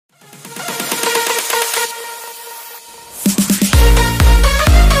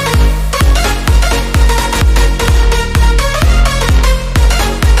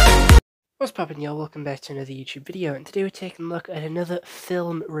poppin', y'all? Welcome back to another YouTube video, and today we're taking a look at another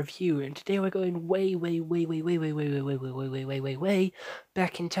film review, and today we're going way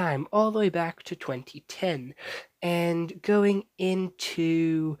back in time, all the way back to 2010, and going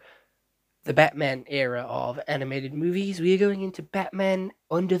into the Batman era of animated movies. We are going into Batman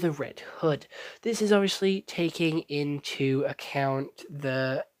Under the Red Hood. This is obviously taking into account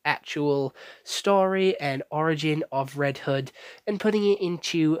the actual story and origin of Red Hood and putting it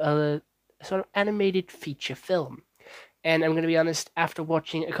into a sort of animated feature film. And I'm going to be honest, after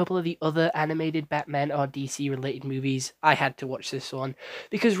watching a couple of the other animated Batman or DC related movies, I had to watch this one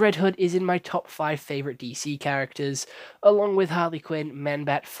because Red Hood is in my top 5 favorite DC characters, along with Harley Quinn,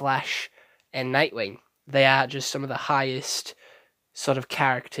 Man-Bat, Flash, and Nightwing. They are just some of the highest sort of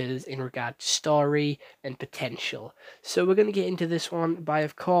characters in regard to story and potential. So we're going to get into this one by,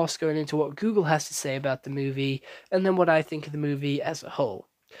 of course, going into what Google has to say about the movie, and then what I think of the movie as a whole.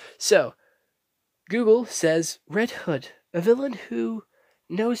 So, Google says, Red Hood, a villain who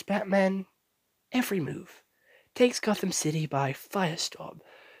knows Batman every move, takes Gotham City by firestorm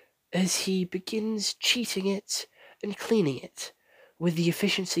as he begins cheating it and cleaning it with the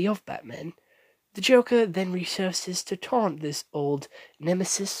efficiency of Batman. The Joker then resurfaces to taunt this old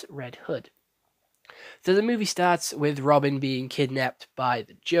nemesis, Red Hood. So the movie starts with Robin being kidnapped by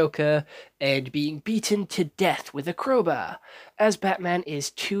the Joker and being beaten to death with a crowbar, as Batman is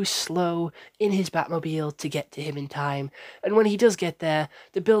too slow in his Batmobile to get to him in time, and when he does get there,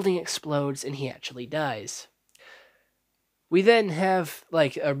 the building explodes and he actually dies. We then have,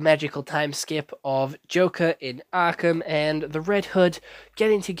 like, a magical time skip of Joker in Arkham and the Red Hood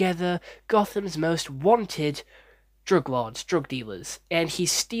getting together Gotham's most wanted drug lords, drug dealers, and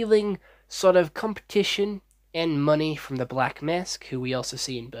he's stealing sort of competition and money from the Black Mask, who we also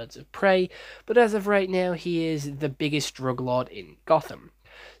see in Birds of Prey, but as of right now, he is the biggest drug lord in Gotham.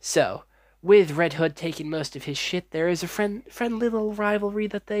 So, with Red Hood taking most of his shit, there is a friendly little rivalry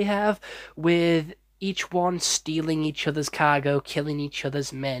that they have, with each one stealing each other's cargo, killing each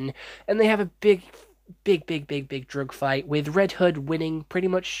other's men, and they have a big drug fight, with Red Hood winning pretty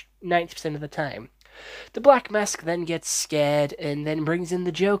much 90% of the time. The Black Mask then gets scared and then brings in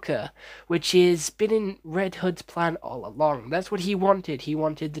the Joker, which has been in Red Hood's plan all along. That's what he wanted. He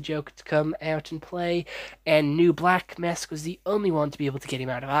wanted the Joker to come out and play, and knew Black Mask was the only one to be able to get him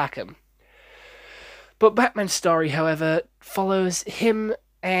out of Arkham. But Batman's story, however, follows him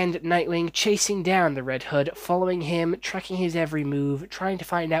and Nightwing chasing down the Red Hood, following him, tracking his every move, trying to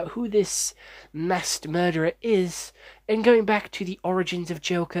find out who this masked murderer is, and going back to the origins of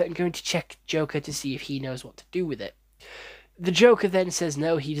Joker and going to check Joker to see if he knows what to do with it. The Joker then says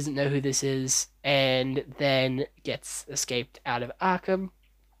no, he doesn't know who this is, and then gets escaped out of Arkham.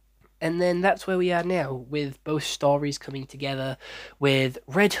 And then that's where we are now, with both stories coming together, with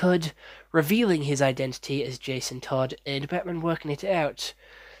Red Hood revealing his identity as Jason Todd, and Batman working it out.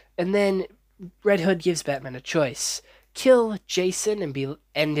 And then Red Hood gives Batman a choice. Kill Jason and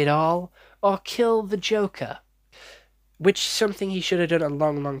end it all, or kill the Joker. Which is something he should have done a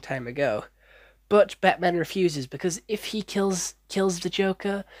long time ago. But Batman refuses, because if he kills the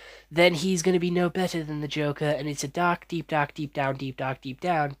Joker, then he's going to be no better than the Joker, and it's a deep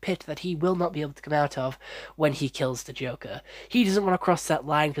down pit that he will not be able to come out of when he kills the Joker. He doesn't want to cross that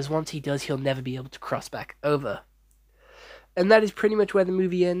line, because once he does, he'll never be able to cross back over. And that is pretty much where the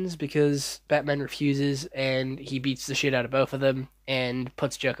movie ends, because Batman refuses, and he beats the shit out of both of them, and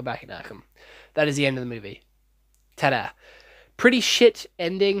puts Joker back in Arkham. That is the end of the movie. Ta-da. Pretty shit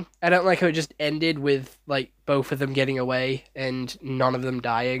ending. I don't like how it just ended with, like, both of them getting away and none of them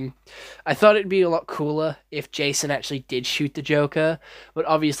dying. I thought it'd be a lot cooler if Jason actually did shoot the Joker, but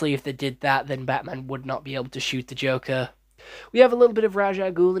obviously if they did that, then Batman would not be able to shoot the Joker. We have a little bit of Ra's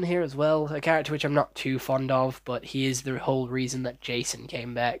al Ghul in here as well, a character which I'm not too fond of, but he is the whole reason that Jason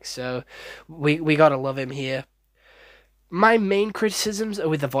came back, so we gotta love him here. My main criticisms are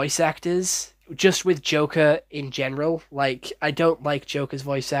with the voice actors, just with Joker in general. Like, I don't like Joker's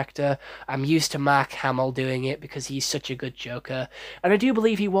voice actor. I'm used to Mark Hamill doing it because he's such a good Joker. And I do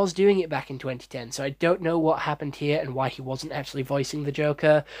believe he was doing it back in 2010, so I don't know what happened here and why he wasn't actually voicing the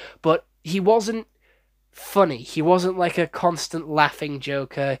Joker. But he wasn't funny. He wasn't like a constant laughing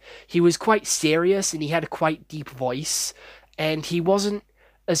Joker. He was quite serious and he had a quite deep voice. And he wasn't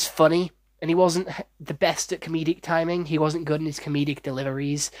as funny. And he wasn't the best at comedic timing. He wasn't good in his comedic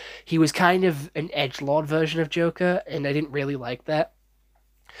deliveries. He was kind of an edgelord version of Joker, and I didn't really like that.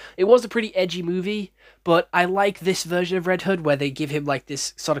 It was a pretty edgy movie, but I like this version of Red Hood where they give him like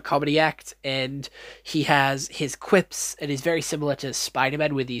this sort of comedy act, and he has his quips, and is very similar to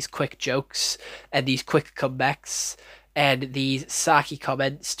Spider-Man with these quick jokes and these quick comebacks. and these sarky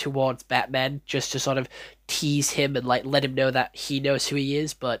comments towards Batman just to sort of tease him and like let him know that he knows who he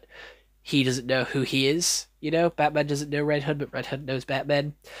is, but he doesn't know who he is. You know, Batman doesn't know Red Hood, but Red Hood knows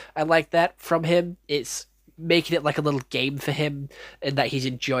Batman. I like that from him. It's making it like a little game for him and that he's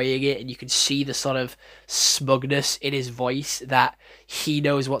enjoying it, and you can see the sort of smugness in his voice that he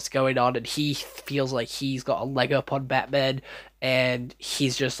knows what's going on and he feels like he's got a leg up on Batman and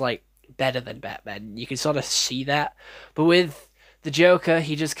he's just like better than Batman. You can sort of see that. But with the Joker,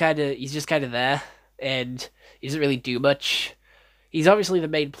 he's just kind of there and he doesn't really do much. He's obviously the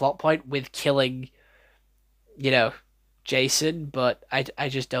main plot point with killing, you know, Jason, but I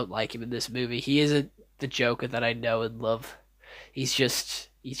just don't like him in this movie. He isn't the Joker that I know and love. He's just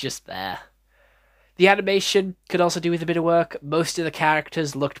there. The animation could also do with a bit of work. Most of the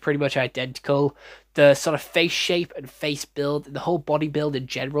characters looked pretty much identical. The sort of face shape and face build, and the whole body build in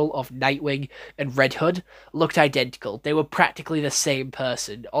general of Nightwing and Red Hood looked identical. They were practically the same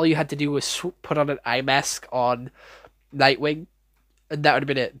person. All you had to do was put on an eye mask on Nightwing, and that would have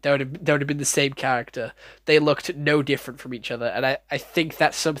been it. That would have been the same character. They looked no different from each other, and I think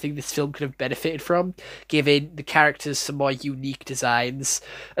that's something this film could have benefited from, giving the characters some more unique designs,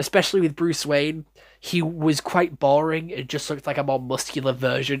 especially with Bruce Wayne. He was quite boring and just looked like a more muscular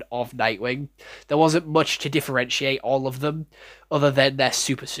version of Nightwing. There wasn't much to differentiate all of them, other than their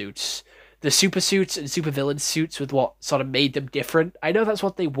super suits. The super suits and super villain suits with what sort of made them different. I know that's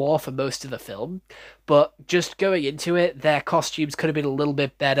what they wore for most of the film, but just going into it, their costumes could have been a little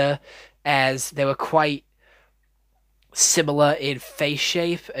bit better as they were quite similar in face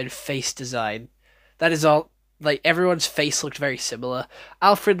shape and face design. That is all. Like, everyone's face looked very similar.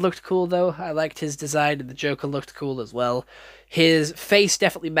 Alfred looked cool, though. I liked his design, and the Joker looked cool as well. His face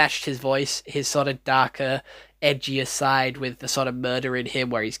definitely matched his voice, his sort of darker, edgier side with the sort of murder in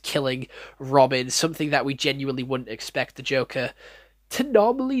him where he's killing Robin, something that we genuinely wouldn't expect the Joker to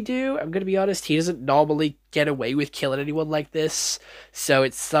normally do. I'm going to be honest, he doesn't normally get away with killing anyone like this, so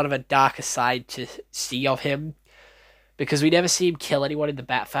it's sort of a darker side to see of him because we never see him kill anyone in the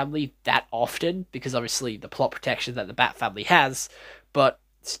Bat family that often, because obviously the plot protection that the Bat family has, but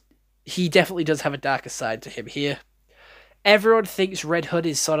he definitely does have a darker side to him here. Everyone thinks Red Hood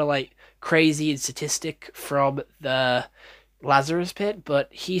is sort of like crazy and sadistic from the Lazarus Pit,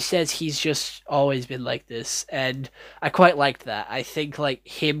 but he says he's just always been like this, and I quite liked that. I think like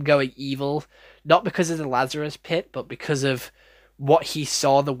him going evil, not because of the Lazarus Pit, but because of what he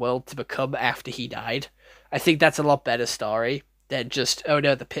saw the world to become after he died. I think that's a lot better story than just, oh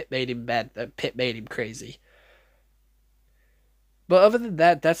no, the pit made him bad, the pit made him crazy. But other than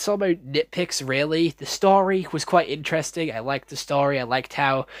that, that's all my nitpicks, really. The story was quite interesting. I liked the story. I liked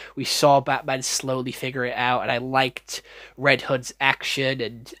how we saw Batman slowly figure it out. And I liked Red Hood's action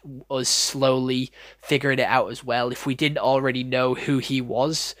and us slowly figuring it out as well. If we didn't already know who he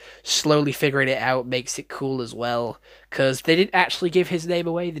was, slowly figuring it out makes it cool as well. Because they didn't actually give his name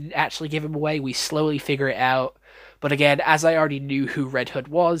away. They didn't actually give him away. We slowly figure it out. But again, as I already knew who Red Hood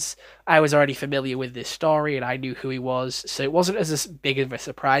was, I was already familiar with this story and I knew who he was, so it wasn't as big of a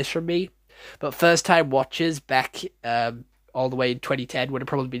surprise for me. But first time watchers back all the way in 2010 would have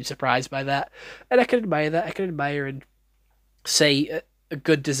probably been surprised by that. And I can admire that. I can admire and say a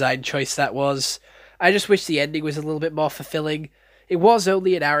good design choice that was. I just wish the ending was a little bit more fulfilling. It was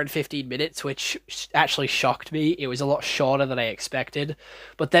only an hour and 15 minutes, which actually shocked me. It was a lot shorter than I expected.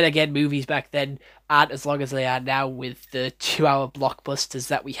 But then again, movies back then aren't as long as they are now with the 2-hour blockbusters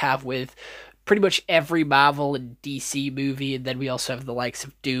that we have with pretty much every Marvel and DC movie. And then we also have the likes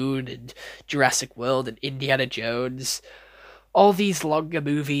of Dune and Jurassic World and Indiana Jones. All these longer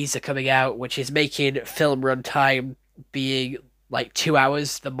movies are coming out, which is making film runtime being like 2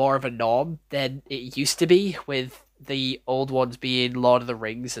 hours the more of a norm than it used to be, with the old ones being Lord of the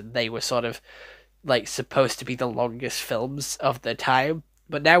Rings, and they were sort of like supposed to be the longest films of the time.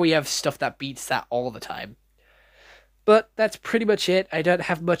 But now we have stuff that beats that all the time. But that's pretty much it. I don't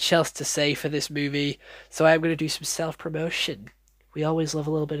have much else to say for this movie, so I'm going to do some self-promotion. We always love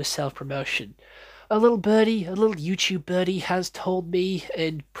a little bit of self-promotion. A little birdie, a little YouTube birdie has told me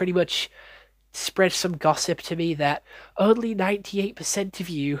and pretty much spread some gossip to me that only 98% of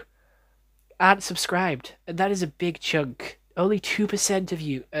you aren't subscribed, and that is a big chunk. Only 2% of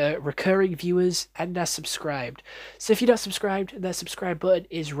you are recurring viewers and are subscribed. So if you're not subscribed and that subscribe button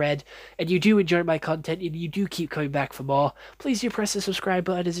is red, and you do enjoy my content and you do keep coming back for more, please do press the subscribe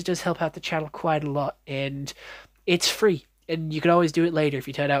button, as it does help out the channel quite a lot, and it's free. And you can always do it later if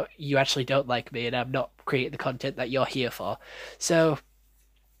you turn out you actually don't like me and I'm not creating the content that you're here for. So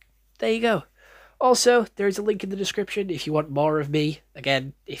there you go. Also, there is a link in the description if you want more of me.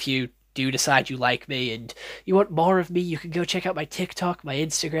 Again, if you do decide you like me and you want more of me, you can go check out my TikTok, my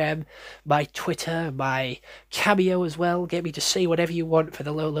Instagram, my Twitter, my Cameo as well. Get me to say whatever you want for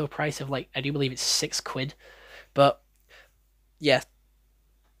the low, low price of, like, I do believe it's £6. But yeah,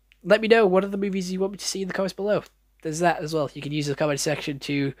 let me know what are the movies you want me to see in the comments below. There's that as well. You can use the comment section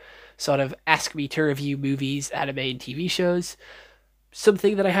to sort of ask me to review movies, anime, and TV shows.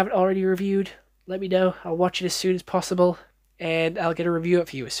 Something that I haven't already reviewed, let me know. I'll watch it as soon as possible, and I'll get a review up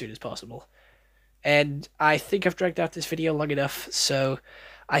for you as soon as possible. And I think I've dragged out this video long enough, so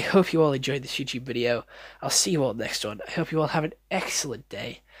I hope you all enjoyed this YouTube video. I'll see you all next one. I hope you all have an excellent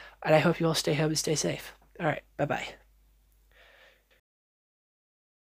day, and I hope you all stay home and stay safe. Alright, bye-bye.